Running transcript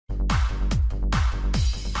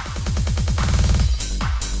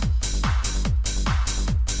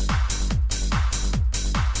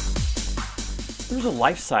There's a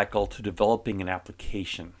life cycle to developing an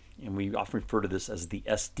application, and we often refer to this as the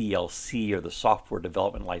SDLC, or the software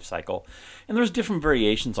development life cycle. And there's different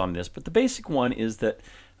variations on this, but the basic one is that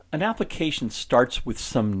an application starts with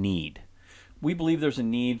some need. We believe there's a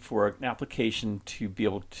need for an application to be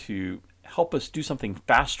able to help us do something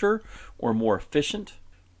faster or more efficient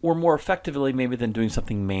or more effectively maybe than doing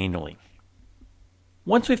something manually.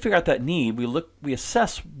 Once we figure out that need, we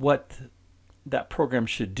assess what that program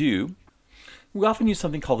should do. We often use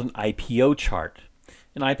something called an IPO chart.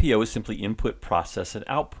 An IPO is simply input, process, and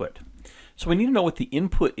output. So we need to know what the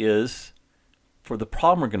input is for the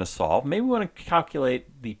problem we're going to solve. Maybe we want to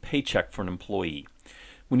calculate the paycheck for an employee.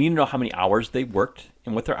 We need to know how many hours they worked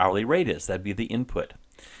and what their hourly rate is. That'd be the input.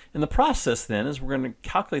 And the process then is we're going to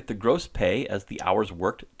calculate the gross pay as the hours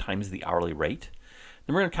worked times the hourly rate.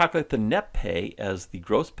 Then we're going to calculate the net pay as the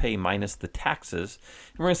gross pay minus the taxes.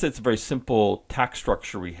 And we're going to say it's a very simple tax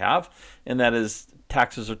structure we have, and that is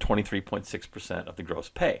taxes are 23.6% of the gross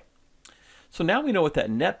pay. So now we know what that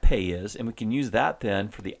net pay is, and we can use that then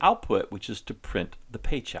for the output, which is to print the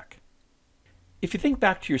paycheck. If you think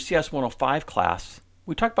back to your CS 105 class,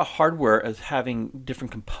 we talked about hardware as having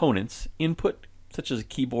different components, input such as a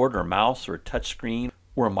keyboard or a mouse or a touch screen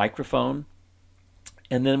or a microphone.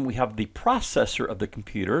 And then we have the processor of the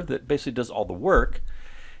computer that basically does all the work.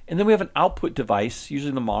 And then we have an output device,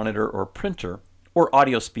 usually the monitor or printer or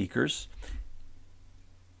audio speakers.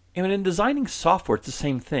 And in designing software, it's the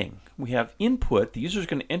same thing. We have input. The user is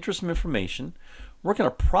going to enter some information. We're going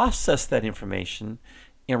to process that information,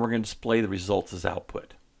 and we're going to display the results as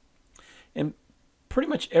output. And pretty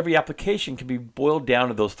much every application can be boiled down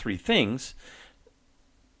to those three things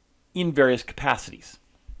in various capacities.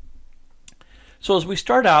 So as we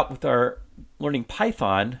start out with our learning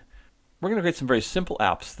Python, we're going to create some very simple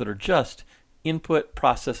apps that are just input,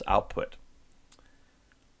 process, output.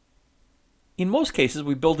 In most cases,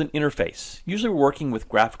 we build an interface. Usually we're working with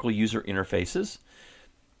graphical user interfaces.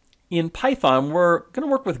 In Python, we're going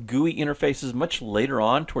to work with GUI interfaces much later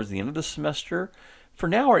on towards the end of the semester. For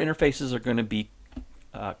now, our interfaces are going to be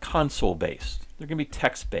console-based. They're going to be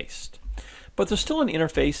text-based. But there's still an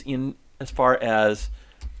interface in as far as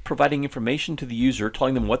providing information to the user,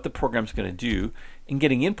 telling them what the program's going to do, and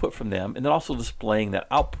getting input from them, and then also displaying that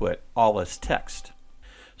output all as text.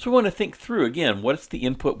 So we want to think through, again, what's the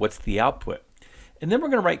input, what's the output? And then we're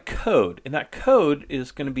going to write code, and that code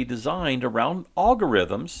is going to be designed around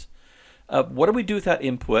algorithms of what do we do with that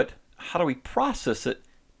input, how do we process it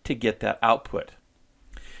to get that output.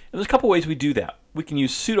 And there's a couple ways we do that. We can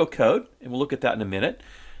use pseudocode, and we'll look at that in a minute.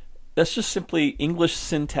 That's just simply English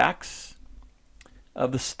syntax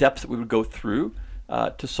of the steps that we would go through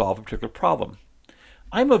to solve a particular problem.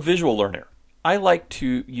 I'm a visual learner. I like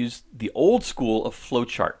to use the old school of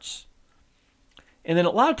flowcharts. And then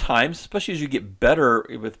a lot of times, especially as you get better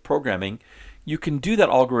with programming, you can do that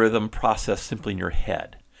algorithm process simply in your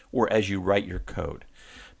head or as you write your code.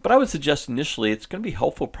 But I would suggest initially it's going to be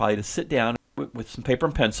helpful probably to sit down with some paper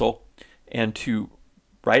and pencil and to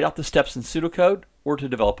write out the steps in pseudocode or to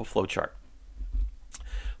develop a flowchart.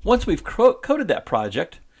 Once we've coded that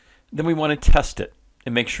project, then we want to test it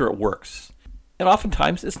and make sure it works. And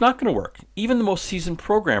oftentimes it's not going to work. Even the most seasoned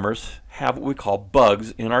programmers have what we call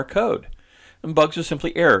bugs in our code. And bugs are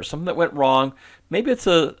simply errors, something that went wrong. Maybe it's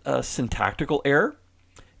a syntactical error.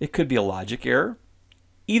 It could be a logic error.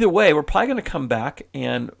 Either way, we're probably going to come back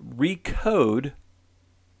and recode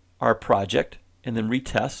our project and then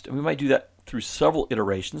retest. And we might do that through several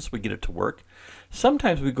iterations so we get it to work.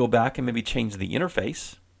 Sometimes we go back and maybe change the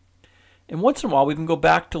interface. And once in a while, we can go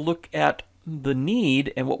back to look at the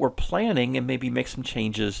need and what we're planning and maybe make some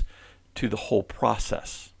changes to the whole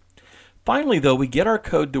process. Finally, though, we get our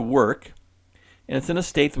code to work, and it's in a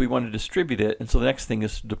state that we want to distribute it, and so the next thing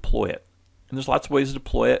is to deploy it. And there's lots of ways to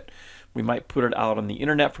deploy it. We might put it out on the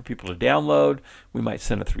internet for people to download. We might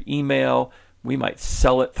send it through email. We might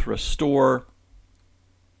sell it through a store.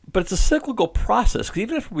 But it's a cyclical process, because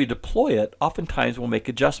even if we deploy it, oftentimes we'll make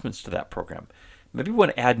adjustments to that program. Maybe we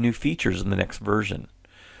want to add new features in the next version.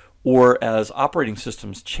 Or as operating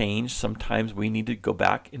systems change, sometimes we need to go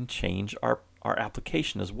back and change our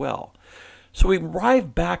application as well. So we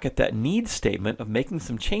arrive back at that need statement of making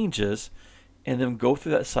some changes and then go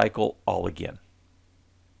through that cycle all again.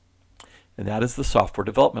 And that is the software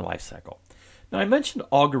development life cycle. Now I mentioned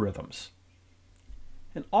algorithms.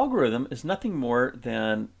 An algorithm is nothing more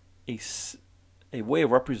than a way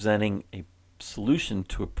of representing a solution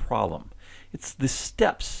to a problem. It's the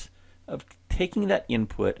steps of taking that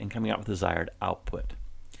input and coming out with desired output.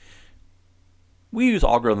 We use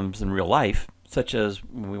algorithms in real life, such as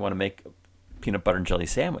when we want to make a peanut butter and jelly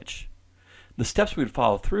sandwich. The steps we would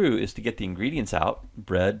follow through is to get the ingredients out,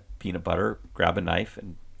 bread, peanut butter, grab a knife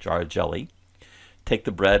and jar of jelly, take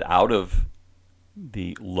the bread out of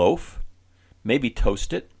the loaf, maybe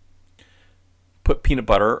toast it, put peanut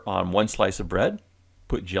butter on one slice of bread,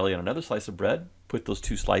 put jelly on another slice of bread, put those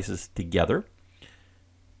two slices together,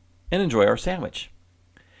 and enjoy our sandwich.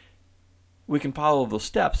 We can follow those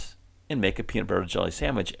steps and make a peanut butter jelly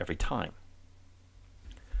sandwich every time.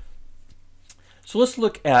 So let's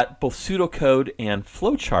look at both pseudocode and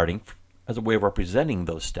flowcharting as a way of representing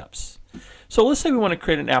those steps. So let's say we want to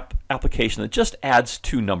create an application that just adds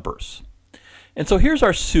two numbers. And so here's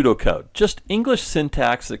our pseudocode, just English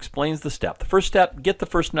syntax that explains the step. The first step, get the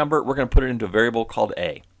first number, we're going to put it into a variable called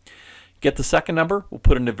A. Get the second number, we'll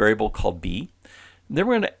put it into a variable called B. And then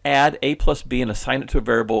we're going to add A plus B and assign it to a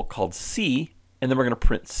variable called C, and then we're going to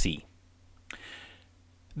print C.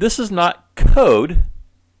 This is not code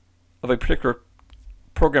of a particular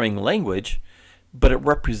programming language, but it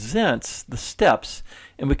represents the steps,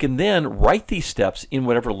 and we can then write these steps in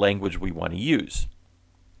whatever language we want to use.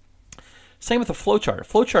 Same with a flowchart. A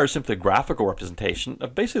flowchart is simply a graphical representation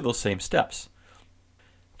of basically those same steps.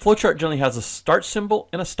 Flowchart generally has a start symbol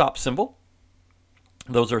and a stop symbol.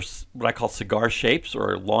 Those are what I call cigar shapes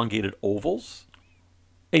or elongated ovals.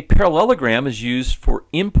 A parallelogram is used for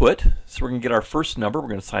input. So we're going to get our first number, we're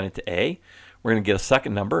going to assign it to A. We're going to get a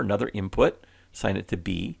second number, another input, assign it to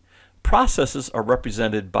B. Processes are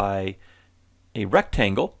represented by a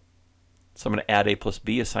rectangle. So I'm going to add A plus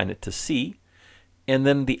B, assign it to C. And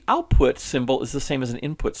then the output symbol is the same as an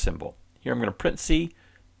input symbol. Here I'm going to print C,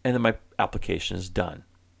 and then my application is done.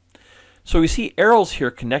 So we see arrows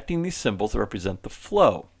here connecting these symbols that represent the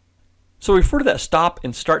flow. So we refer to that stop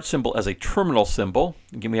and start symbol as a terminal symbol.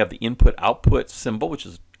 Again, we have the input-output symbol, which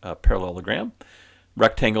is a parallelogram.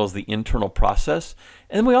 Rectangle is the internal process.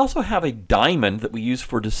 And then we also have a diamond that we use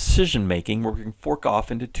for decision making, where we can fork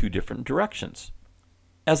off into two different directions.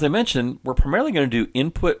 As I mentioned, we're primarily going to do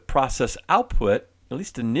input, process, output, at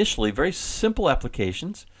least initially, very simple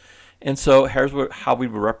applications. And so here's how we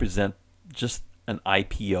would represent just an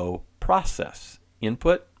IPO process.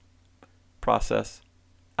 Input, process,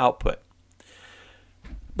 output.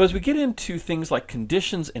 But as we get into things like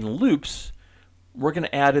conditions and loops, we're going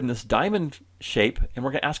to add in this diamond shape, and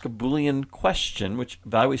we're going to ask a Boolean question which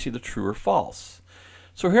evaluates either true or false.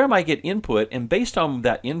 So here I might get input, and based on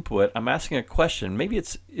that input, I'm asking a question. Maybe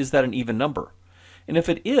is that an even number? And if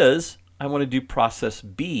it is, I want to do process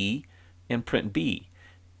B and print B.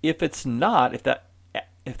 If it's not, if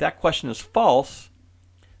that question is false,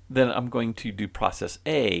 then I'm going to do process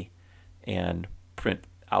A and print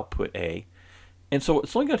output A. And so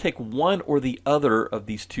it's only going to take one or the other of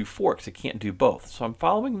these two forks. It can't do both. So I'm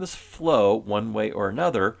following this flow one way or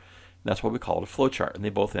another, and that's why we call it a flowchart. And they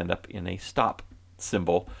both end up in a stop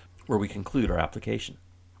symbol where we conclude our application.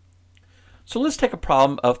 So let's take a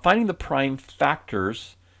problem of finding the prime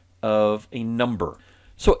factors of a number.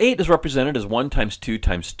 So 8 is represented as 1 times 2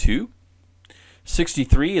 times 2.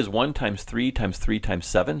 63 is 1 times 3 times 3 times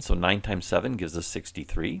 7, so 9 times 7 gives us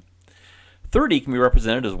 63. 30 can be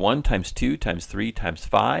represented as 1 times 2 times 3 times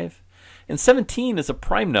 5. And 17 is a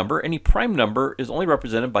prime number. Any prime number is only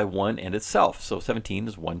represented by 1 and itself, so 17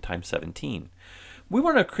 is 1 times 17. We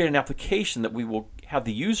want to create an application that we will have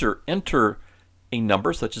the user enter a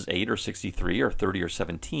number such as 8 or 63 or 30 or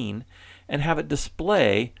 17 and have it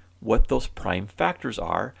display what those prime factors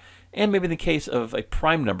are, and maybe in the case of a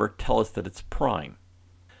prime number, tell us that it's prime.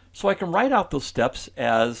 So I can write out those steps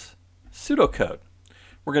as pseudocode.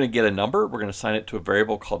 We're going to get a number, we're going to assign it to a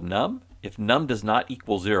variable called num. If num does not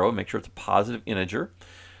equal 0, make sure it's a positive integer,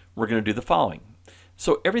 we're going to do the following.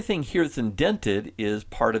 So everything here that's indented is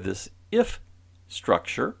part of this if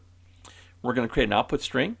structure. We're going to create an output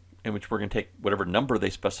string in which we're going to take whatever number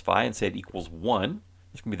they specify and say it equals 1.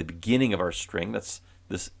 This can be the beginning of our string. That's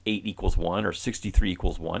this 8 equals 1 or 63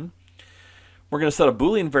 equals 1. We're going to set a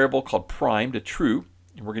Boolean variable called prime to true,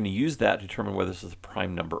 and we're going to use that to determine whether this is a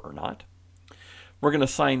prime number or not. We're going to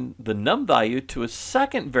assign the num value to a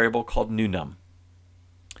second variable called new num.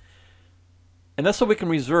 And that's so we can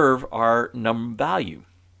reserve our num value.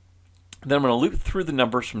 Then I'm going to loop through the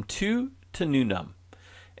numbers from 2 to new num.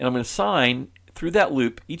 And I'm going to assign through that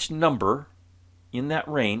loop each number in that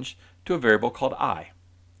range to a variable called I.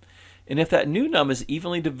 And if that new num is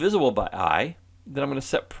evenly divisible by I, then I'm going to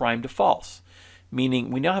set prime to false, meaning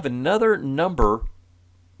we now have another number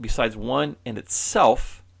besides 1 and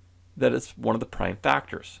itself that is one of the prime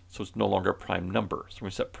factors. So it's no longer a prime number. So we're going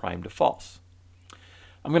to set prime to false.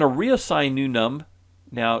 I'm going to reassign new num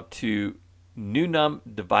now to new num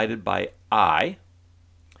divided by I.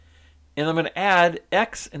 And I'm going to add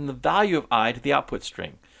x and the value of I to the output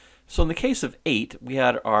string. So in the case of 8, we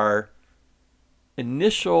had our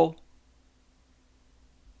initial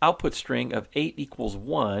output string of 8 equals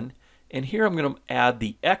 1, and here I'm going to add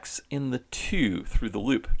the x in the 2 through the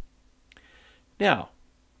loop. Now,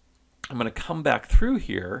 I'm going to come back through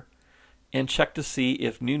here and check to see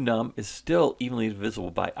if new num is still evenly divisible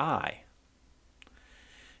by I.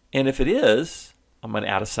 And if it is, I'm going to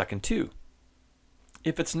add a second 2.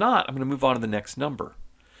 If it's not, I'm going to move on to the next number.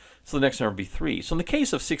 So the next number would be 3. So in the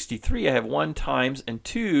case of 63, I have 1 times and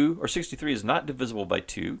 2, or 63 is not divisible by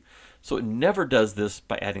 2, so it never does this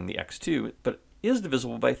by adding the x2, but it is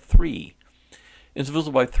divisible by 3. It's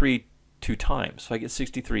divisible by 3 2 times, so I get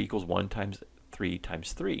 63 equals 1 times 3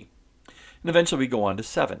 times 3. And eventually we go on to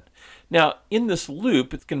 7. Now in this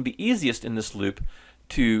loop, it's going to be easiest in this loop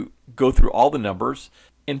to go through all the numbers,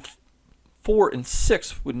 and 4 and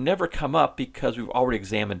 6 would never come up because we've already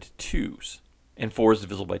examined 2's. And 4 is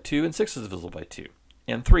divisible by 2, and 6 is divisible by 2,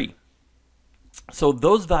 and 3. So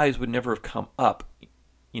those values would never have come up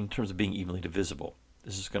in terms of being evenly divisible.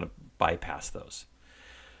 This is going to bypass those.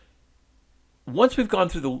 Once we've gone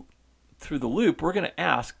through the loop, we're going to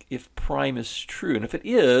ask if prime is true. And if it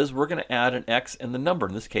is, we're going to add an x and the number,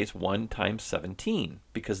 in this case 1 times 17,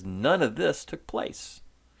 because none of this took place.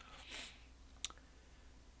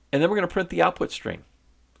 And then we're going to print the output string.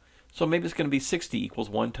 So maybe it's going to be 60 equals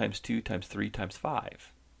 1 times 2 times 3 times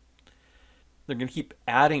 5. They're going to keep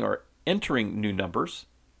adding or entering new numbers.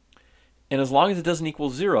 And as long as it doesn't equal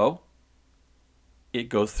 0, it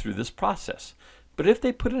goes through this process. But if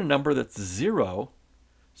they put in a number that's 0,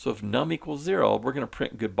 so if num equals 0, we're going to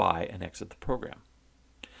print goodbye and exit the program.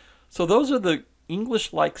 So those are the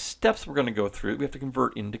English-like steps we're going to go through. We have to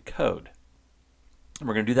convert into code. And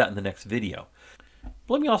we're going to do that in the next video.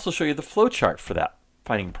 Let me also show you the flowchart for that,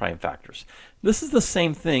 finding prime factors. This is the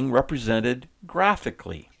same thing represented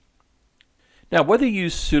graphically. Now, whether you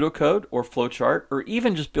use pseudocode or flowchart, or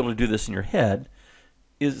even just be able to do this in your head,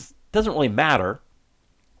 doesn't really matter.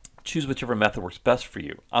 Choose whichever method works best for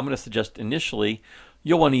you. I'm going to suggest initially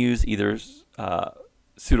you'll want to use either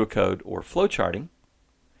pseudocode or flowcharting.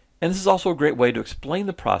 And this is also a great way to explain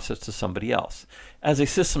the process to somebody else. As a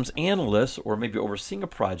systems analyst, or maybe overseeing a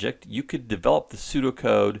project, you could develop the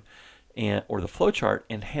pseudocode or the flowchart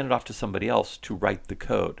and hand it off to somebody else to write the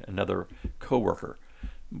code. Another coworker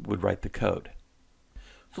would write the code.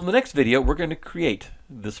 So in the next video, we're going to create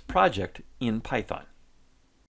this project in Python.